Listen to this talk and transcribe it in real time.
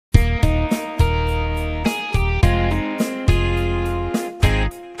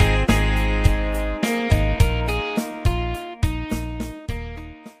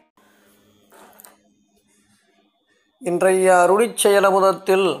இன்றைய அருளிச்செயல்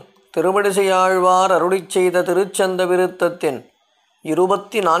அமுதத்தில் திருவடிசையாழ்வார் அருளிச் செய்த திருச்சந்தவிருத்தத்தின்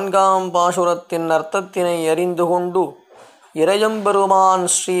 24ஆம் பாசுரத்தின் அர்த்தத்தினை அறிந்து கொண்டு இறையம்பெருமான்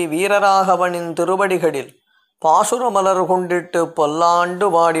ஸ்ரீ வீரராகவனின் திருவடிகளில் பாசுரமலர் கொண்டிட்டு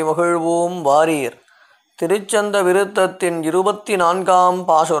பல்லாண்டு வாடி மகிழ்வோம் வாரீர். திருச்சந்த விருத்தத்தின் 24ஆம்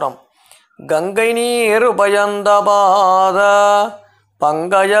பாசுரம். கங்கை நீர் பயந்த பாத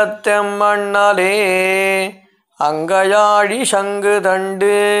பங்கயத்தெம்மண்ணலே அங்கையாழி சங்கு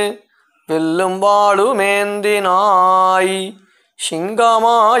தண்டு வில்லும் வாழுமேந்தினாய்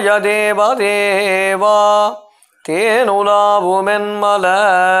சிங்கமாய தேவதேவா தேனுலாவுமென்மலர்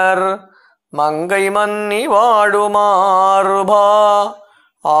மங்கை மன்னி வாழுமார்பா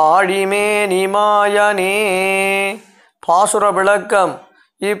ஆழிமேனி மாயனே. பாசுர விளக்கம்.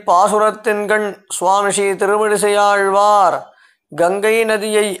 இப்பாசுரத்தின் கண் சுவாமி ஸ்ரீ திருவடிசையாழ்வார் கங்கை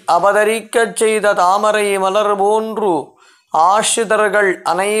நதியை அவதரிக்கச் செய்த தாமரை மலர் போன்று ஆசிரிதர்கள்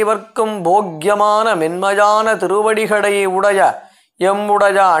அனைவர்க்கும் போக்கியமான மென்மையான திருவடிகளை உடைய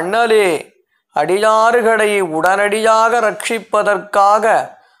எம்முடைய அண்ணலே, அடியாறுகளை உடனடியாக ரட்சிப்பதற்காக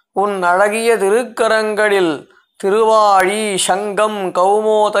உன் அழகிய திருக்கரங்களில் திருவாழி, சங்கம்,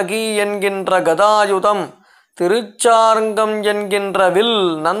 கௌமோதகி என்கின்ற கதாயுதம், திருச்சார்ங்கம் என்கின்ற வில்,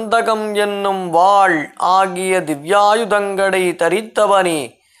 நந்தகம் என்னும் வாள் ஆகிய திவ்யாயுதங்களை தரித்தவனே,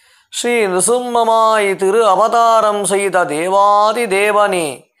 ஸ்ரீ நிருசிம்மமாய் திரு அவதாரம் செய்த தேவாதி தேவனே,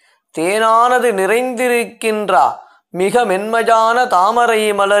 தேனானது நிறைந்திருக்கின்ற மிக மென்மையான தாமரை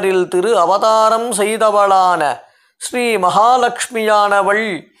மலரில் திரு அவதாரம் செய்தவளான ஸ்ரீ மகாலட்சுமியானவள்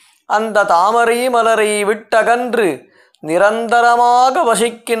அந்த தாமரை மலரை விட்டகன்று நிரந்தரமாக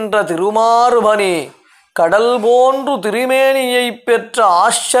வசிக்கின்ற திருமார்பனே, கடல் போன்று திருமேனியை பெற்ற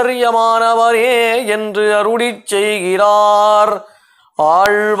ஆச்சரியமானவரே என்று அருளிச் செய்கிறார்.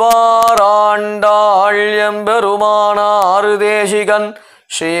 ஆழ்வாராண்டாள் எம்பெருமானார் தேசிகன்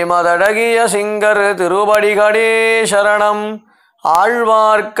ஸ்ரீமதழகிய சிங்கர் திருவடிகளே சரணம்.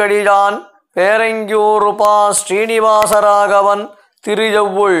 ஆழ்வார்க்கடியான் பேரங்கியூர் பா. ஸ்ரீனிவாசராகவன்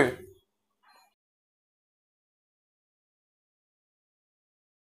திருஜெவ்வுள்.